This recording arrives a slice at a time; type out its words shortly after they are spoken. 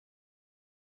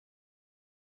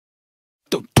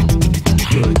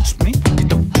judge me.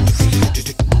 Don't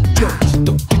judge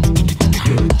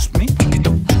me.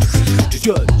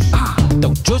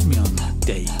 Don't judge me on my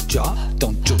day job.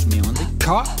 Don't judge me on the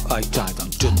car I drive.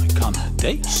 Don't judge my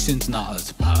accommodations, not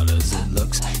as bad as it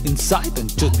looks inside.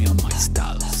 Don't judge me on my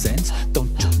style sense.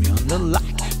 Don't judge me on the lack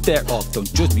thereof.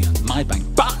 Don't judge me on my bank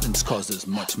balance, cause there's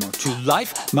much more to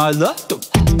life, my love. Don't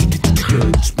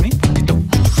judge me. Don't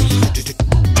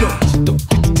judge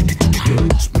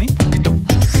me. Don't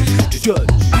judge.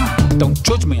 Don't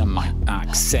judge me on my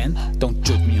accent. Don't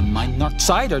judge me on my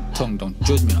Northsider tongue. Don't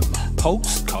judge me on my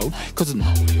postcode, cause I know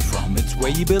where you're from, it's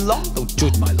where you belong. Don't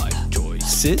judge my life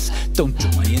choices. Don't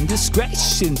judge my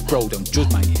indiscretions, bro. Don't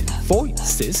judge my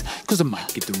invoices, cause I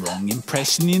might give the wrong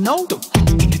impression, you know. Don't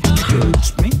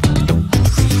judge me. Don't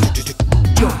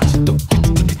judge. Don't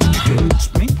judge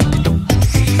me. Don't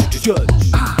judge.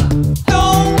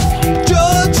 Don't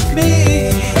judge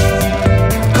me,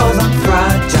 cause I'm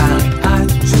fragile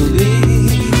actually.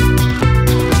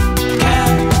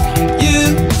 Can you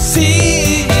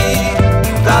see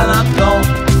that I'm not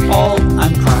all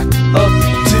I'm cracked up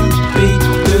to be?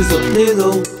 There's a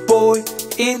little boy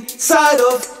inside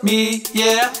of me,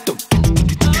 yeah. Don't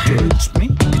judge me.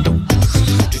 Don't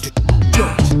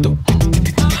judge. Don't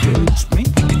judge me.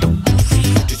 Don't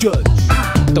judge.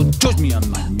 Don't judge me on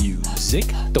my music.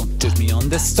 Don't judge me on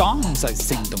the songs I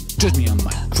sing. Don't judge me on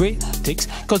my critics,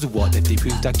 cause what if they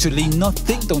proved actually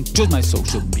nothing? Don't judge my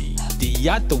social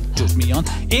media. Don't judge me on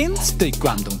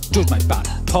Instagram. Don't judge my bad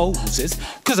poses,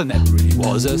 cause I never really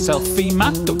was a selfie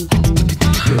man. Don't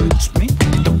judge me.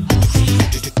 Don't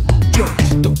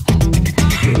judge. Don't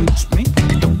judge me.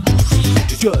 Don't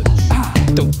judge.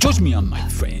 Don't judge me on my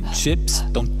friendships.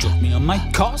 Don't judge me on my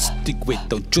caustic wit.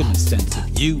 Don't judge my sense of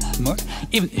humor,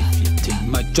 even if you think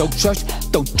my jokes harsh.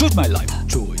 Don't judge my life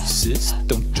choices.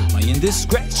 Don't judge my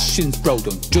indiscretions, bro.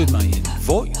 Don't judge my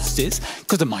invoices,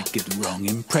 cause I might get the wrong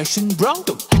impression, bro.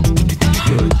 Don't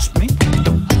judge me.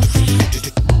 Don't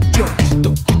judge.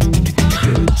 Don't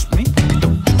judge me.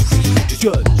 Don't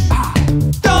judge.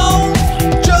 Don't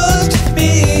judge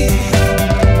me,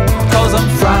 cause I'm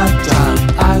fragile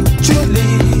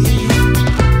actually.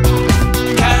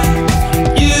 Can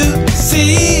you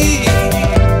see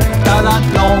that I'm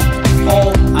not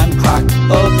all I'm cracked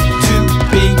up to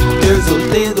be? There's a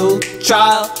little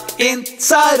child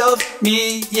inside of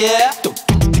me, yeah. Don't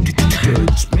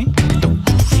judge me. Don't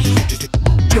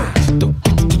judge. Don't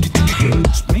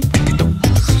judge me. Don't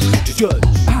judge.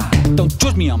 Don't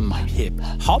judge me on my hip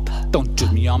hop. Don't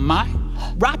judge me on my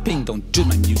rapping. Don't judge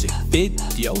my music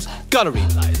videos. Gotta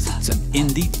realize it's an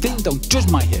indie thing. Don't judge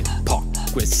my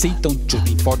hypocrisy. Don't judge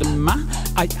me for the man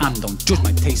I am. Don't judge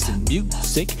my taste in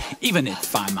music, even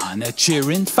if I'm an a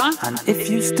cheering fan. And if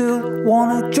you still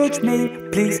wanna judge me,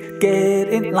 please get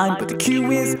in line. But the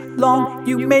queue is long.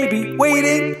 You may be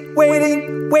waiting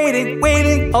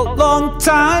a long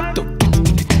time. Don't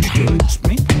judge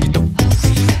me. Don't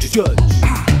judge.